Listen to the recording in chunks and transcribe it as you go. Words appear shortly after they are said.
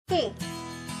Hey,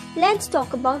 let's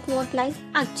talk about what life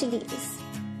actually is.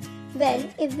 Well,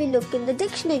 if we look in the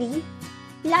dictionary,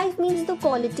 life means the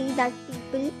quality that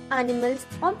people, animals,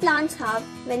 or plants have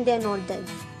when they are not dead.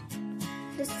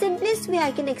 The simplest way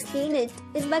I can explain it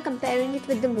is by comparing it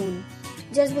with the moon,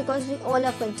 just because we all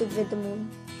are connected with the moon.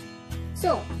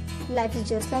 So, life is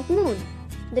just like moon.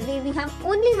 The way we have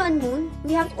only one moon,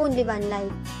 we have only one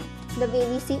life. The way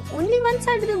we see only one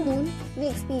side of the moon, we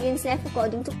experience life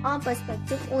according to our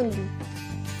perspective only.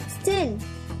 Still,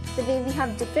 the way we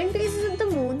have different phases of the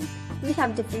moon, we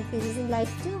have different phases in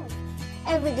life too.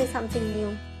 Every day something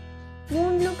new.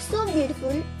 Moon looks so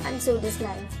beautiful and so does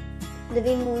life. The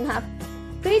way moon have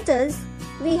craters,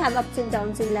 we have ups and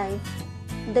downs in life.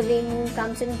 The way moon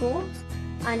comes and goes,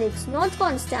 and it's not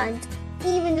constant,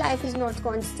 even life is not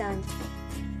constant.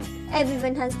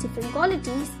 Everyone has different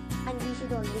qualities and we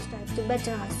should always strive to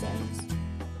better ourselves.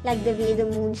 Like the way the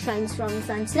moon shines from the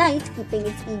sun's light, keeping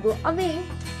its ego away,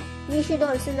 we should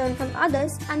also learn from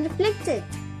others and reflect it.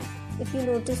 If you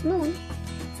notice moon,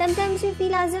 sometimes we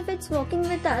feel as if it's walking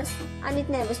with us and it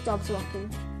never stops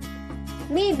walking.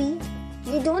 Maybe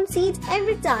we don't see it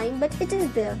every time, but it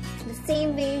is there. The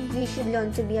same way we should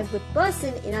learn to be a good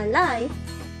person in our life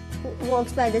who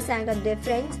walks by the side of their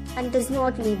friends and does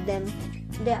not leave them.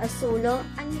 There are solar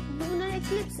and lunar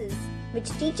eclipses, which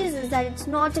teaches us that it's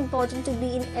not important to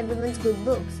be in everyone's good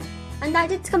books and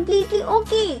that it's completely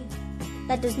okay.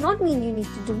 That does not mean you need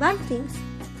to do bad things,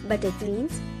 but it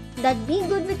means that be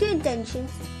good with your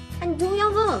intentions and do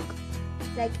your work.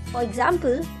 Like, for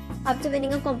example, after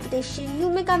winning a competition, you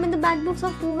may come in the bad books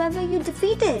of whoever you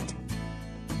defeated.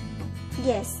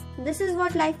 Yes, this is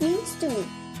what life means to me.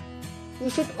 You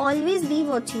should always be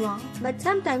what you are, but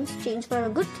sometimes change for a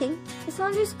good thing is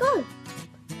always good.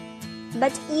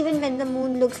 But even when the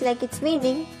moon looks like it's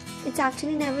waning, it's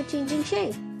actually never changing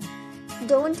shape.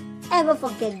 Don't ever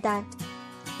forget that.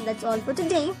 That's all for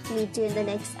today. Meet you in the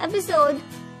next episode.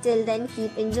 Till then,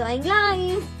 keep enjoying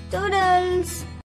life. Toodles!